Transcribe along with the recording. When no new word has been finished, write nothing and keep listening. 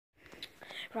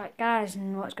Right guys,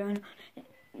 and what's going on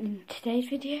in today's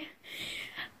video,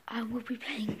 I will be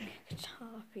playing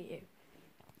guitar for you,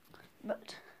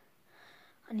 but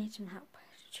I need some help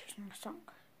choosing a song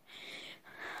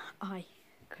I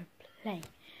could play.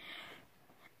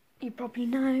 You probably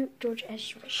know George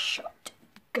Ezra's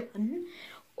Shotgun,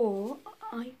 or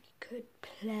I could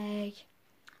play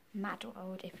Mad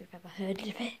World if you've ever heard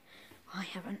of it. I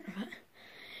haven't, but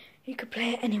you could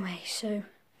play it anyway, so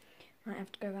I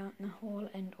have to go out in the hall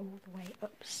and all the way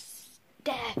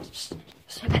upstairs.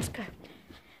 So let's go.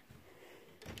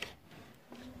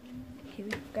 Here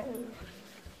we go.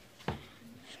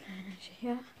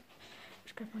 Here.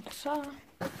 Let's grab my guitar.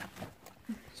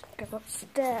 Let's go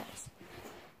upstairs.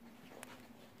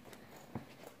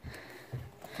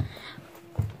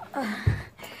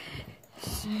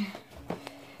 So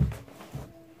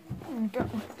I've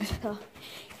got my guitar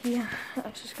here.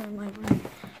 Let's just go in my room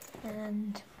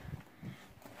and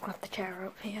grab the chair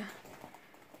up here.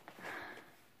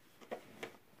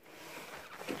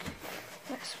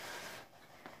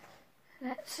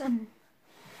 Let's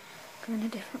go in a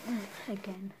different room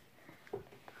again.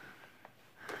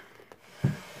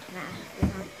 Nah,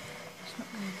 it's not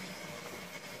going.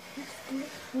 Let's do it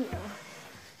here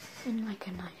in like a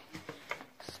nice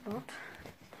spot,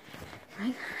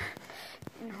 right?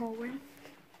 In the hallway.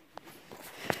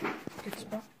 Good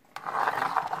spot.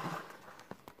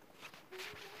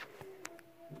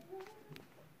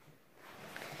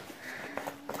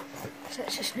 So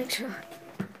let's just make sure.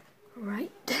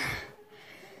 Right.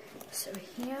 So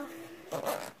here,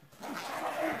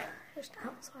 just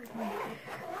outside my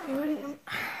room.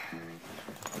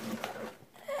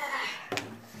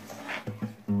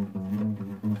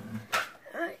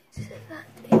 Right, so that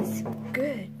is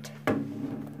good.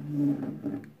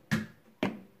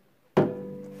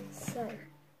 So,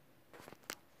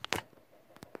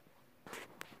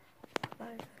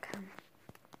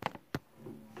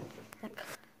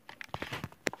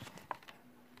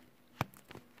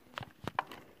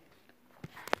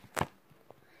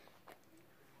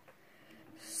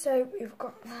 So we've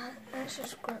got that. Let's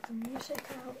just grab the music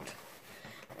out.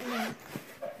 And then,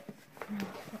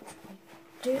 what are we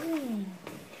doing?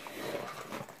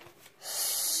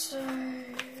 So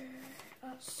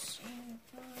that's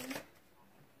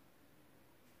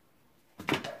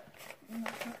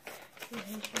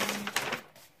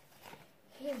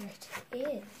here it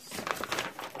is.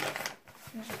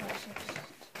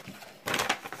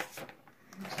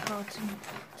 It's hard to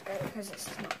go because it's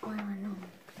not where I normally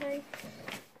play.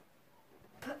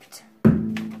 But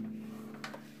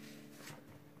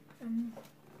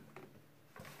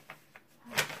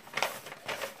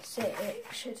so it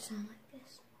should sound like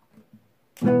this.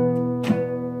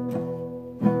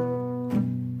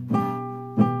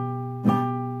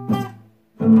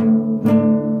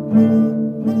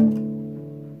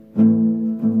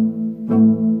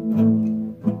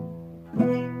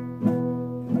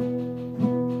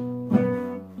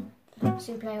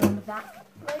 So you play all of that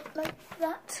like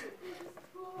that.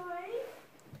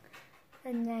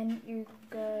 And then you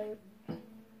go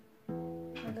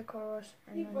to the chorus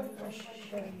and then you just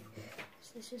show you. So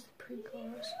this is the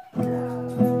pre-chorus.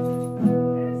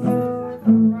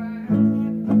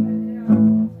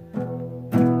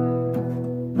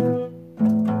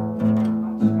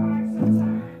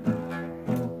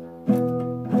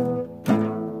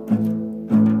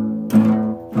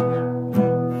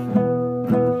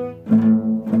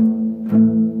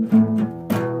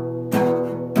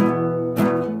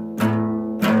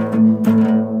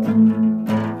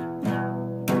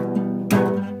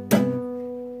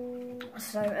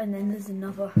 So, and then there's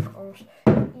another chorus.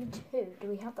 E2. Do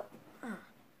we have that?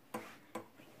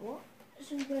 What?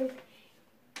 So we go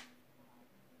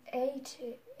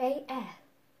A2, A-F.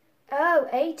 Oh,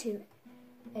 A2.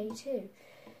 A2.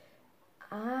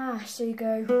 So you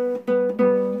go.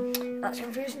 That's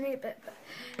confusing me a bit. But,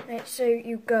 right, so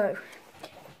you go.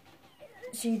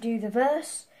 So you do the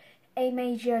verse. A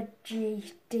major,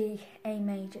 G, D, A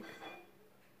major.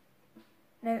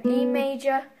 No, E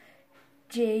major,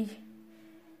 G,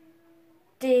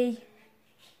 D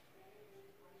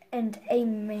and A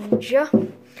major.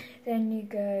 Then you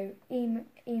go E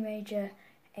major,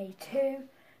 A2,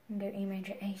 and go E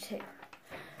major, A2.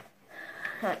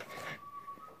 Right.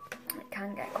 It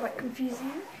can get quite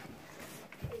confusing.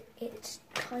 It's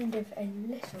kind of a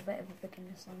little bit of a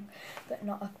beginner song, but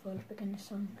not a full beginner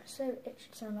song. So it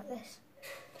should sound like this.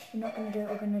 We're not going to do it,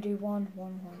 we're going to do 1,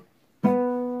 1, 1.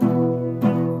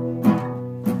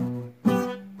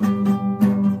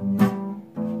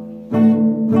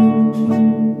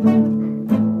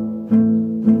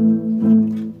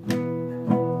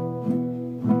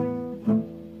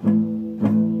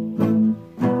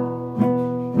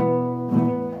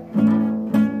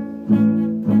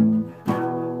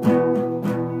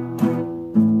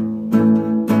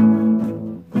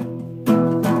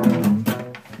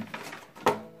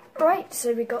 Right,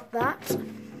 so we got that,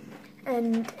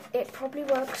 and it probably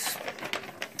works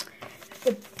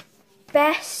the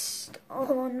best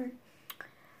on.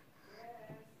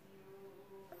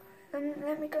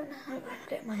 Let me go and have a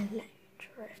look at my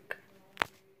electric.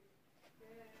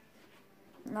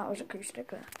 That was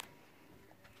acoustic there.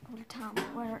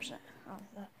 Where is it? Oh,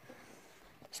 there.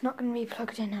 It's not going to be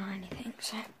plugged in or anything,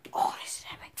 so. Oh, this is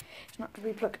heavy. It's not going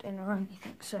to be plugged in or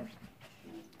anything, so.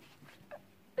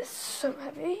 It's so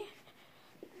heavy.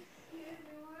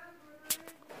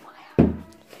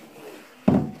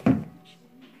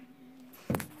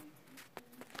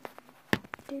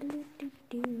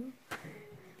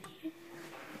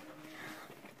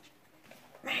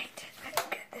 Right, let's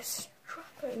get this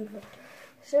strap over.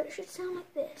 So it should sound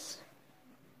like this.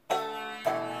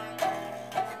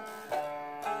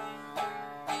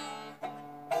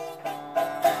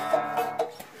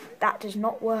 That does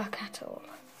not work at all.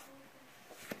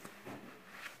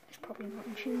 It's probably not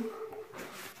machine.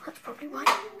 That's probably why.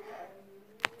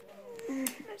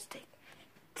 Let's take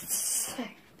so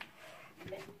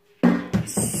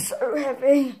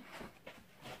heavy.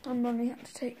 I'm running out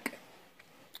to take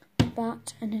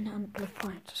that and an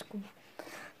amplifier to school.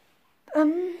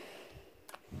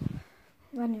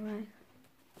 Anyway,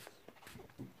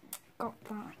 got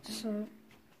that, so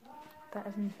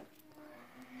better than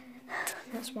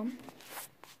this one.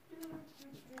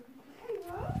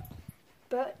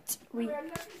 But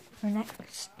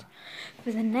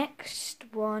for the next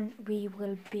one we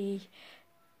will be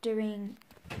doing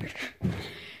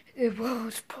the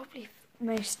world's probably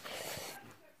best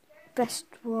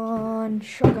one,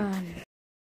 shotgun.